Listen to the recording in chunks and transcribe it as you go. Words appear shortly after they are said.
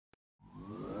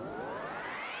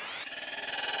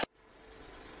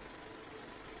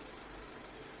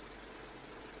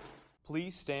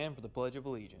Please stand for the Pledge of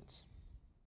Allegiance.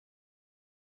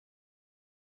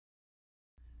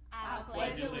 I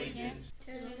pledge allegiance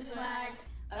to the flag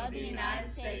of the United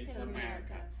States of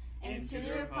America and to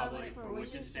the republic for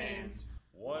which it stands,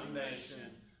 one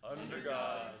nation, under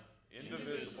God,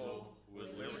 indivisible, with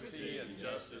liberty and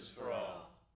justice for all.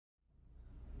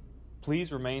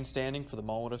 Please remain standing for the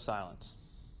moment of silence.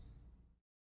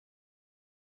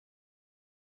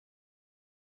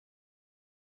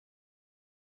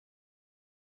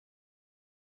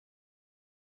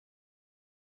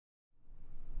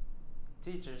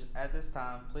 Teachers, at this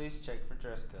time, please check for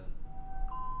dress code.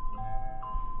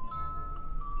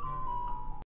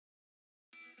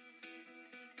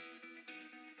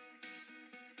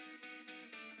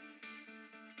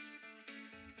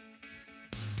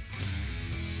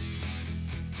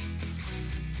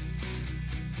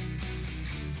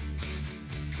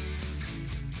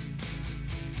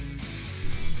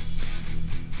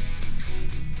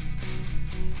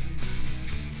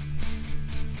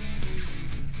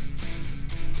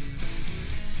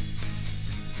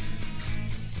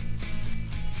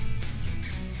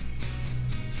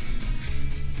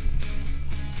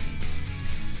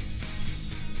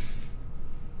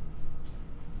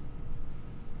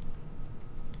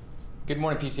 Good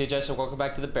morning, PCHS, and welcome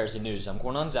back to the Bears News. I'm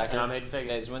Cornon Zachary. And I'm Hayden Fagan.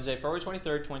 Today is Wednesday, February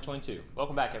 23rd, 2022.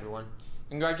 Welcome back, everyone.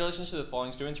 Congratulations to the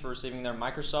following students for receiving their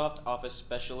Microsoft Office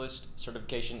Specialist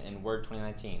Certification in Word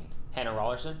 2019. Hannah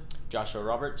Rollerson Joshua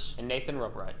Roberts and Nathan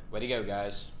Roperwright. Way to go,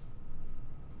 guys.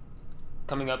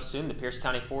 Coming up soon, the Pierce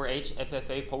County 4-H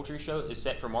FFA Poultry Show is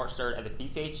set for March 3rd at the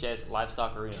PCHS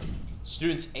Livestock Arena.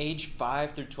 Students age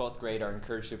 5 through 12th grade are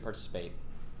encouraged to participate.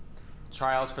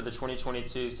 Trials for the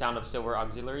 2022 Sound of Silver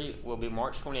Auxiliary will be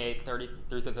March 28th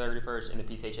through the 31st in the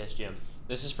PCHS gym.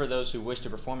 This is for those who wish to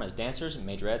perform as dancers,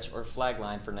 majorettes, or flag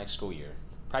line for next school year.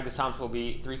 Practice times will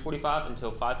be 3:45 until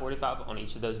 5:45 on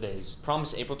each of those days. Prom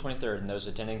is April 23rd, and those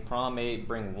attending prom may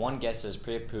bring one guest as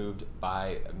pre-approved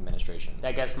by administration.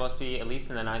 That guest must be at least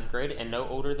in the 9th grade and no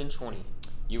older than 20.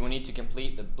 You will need to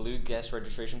complete the blue guest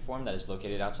registration form that is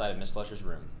located outside of Ms. Lusher's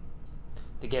room.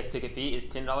 The guest ticket fee is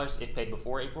 $10 if paid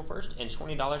before April 1st and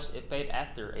 $20 if paid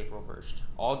after April 1st.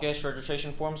 All guest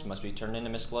registration forms must be turned in to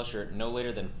Ms. Lusher no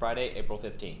later than Friday, April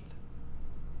 15th.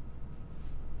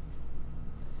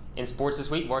 In sports this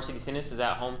week, varsity tennis is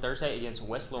at home Thursday against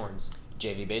West Lawrence.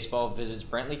 JV baseball visits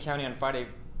Brantley County on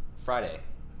Friday.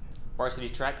 Varsity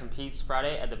track competes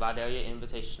Friday at the Vidalia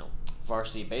Invitational.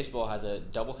 Varsity baseball has a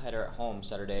doubleheader at home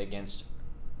Saturday against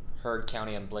Heard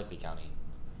County and Blakely County.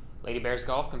 Lady Bears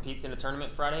Golf competes in a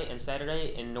tournament Friday and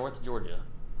Saturday in North Georgia.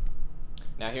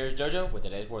 Now here's JoJo with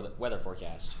today's weather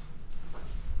forecast.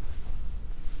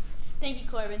 Thank you,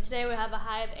 Corbin. Today we have a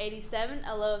high of 87,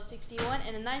 a low of 61,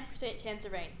 and a 9% chance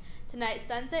of rain. Tonight's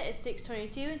sunset is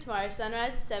 6:22, and tomorrow's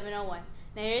sunrise is 7:01.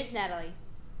 Now here's Natalie.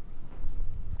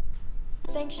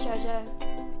 Thanks,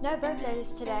 JoJo. No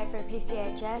birthdays today for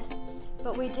PCHS,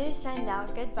 but we do send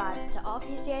out good vibes to all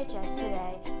PCHS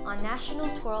today on National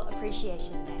Squirrel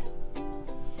Appreciation Day.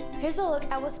 Here's a look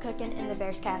at what's cooking in the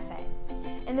Bears Cafe.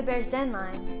 In the Bears Den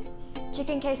line,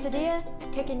 chicken quesadilla,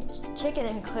 chicken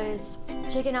includes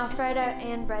chicken Alfredo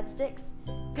and breadsticks.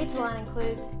 Pizza line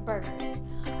includes burgers.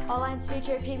 All lines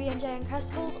feature PB&J and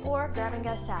Uncrustables or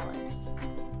grab-and-go salads.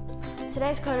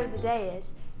 Today's quote of the day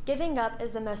is, "Giving up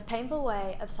is the most painful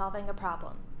way of solving a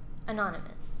problem."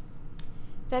 Anonymous.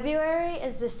 February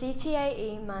is the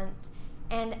CTAE month,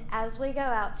 and as we go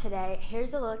out today,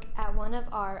 here's a look at one of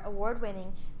our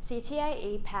award-winning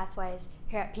CTAE pathways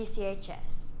here at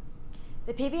PCHS.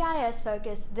 The PBIS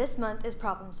focus this month is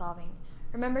problem solving.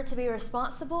 Remember to be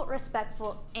responsible,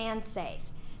 respectful, and safe.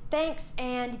 Thanks,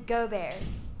 and go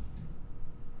Bears!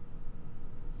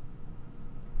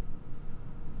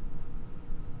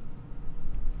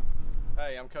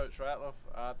 Hey, I'm Coach Ratliff.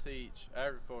 I teach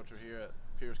agriculture here at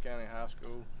Pierce County High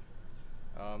School.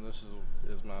 This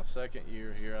is my second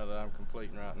year here that I'm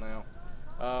completing right now.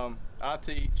 I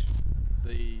teach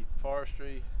the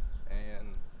forestry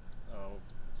and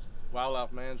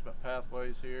wildlife management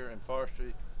pathways here. In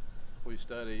forestry, we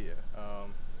study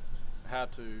how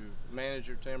to manage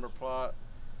your timber plot.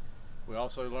 We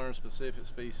also learn specific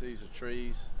species of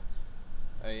trees,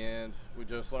 and we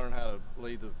just learn how to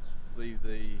leave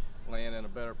the land in a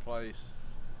better place,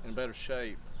 in better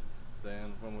shape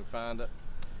than when we find it.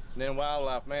 And then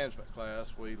wildlife management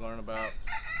class, we learn about,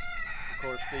 of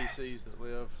course, species that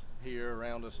live here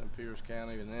around us in Pierce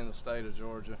County and in the state of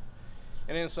Georgia,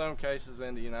 and in some cases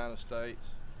in the United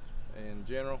States in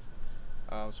general.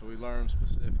 So we learn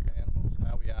specific animals,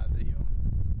 how we ID them,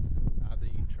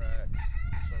 IDing tracks,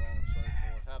 so on and so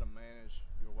forth, how to manage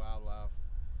your wildlife,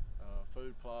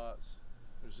 food plots,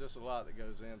 There's just a lot that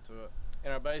goes into it.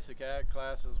 In our basic ag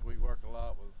classes, we work a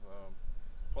lot with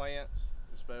plants,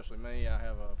 especially me. I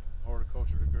have a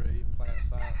horticulture degree, plant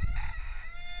science.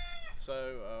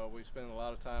 So we spend a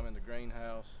lot of time in the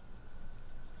greenhouse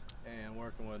and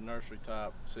working with nursery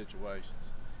type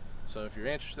situations. So if you're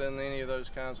interested in any of those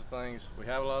kinds of things, we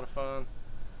have a lot of fun.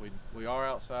 We are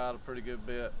outside a pretty good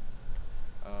bit.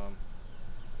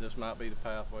 This might be the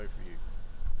pathway for you.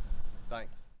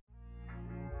 Thanks.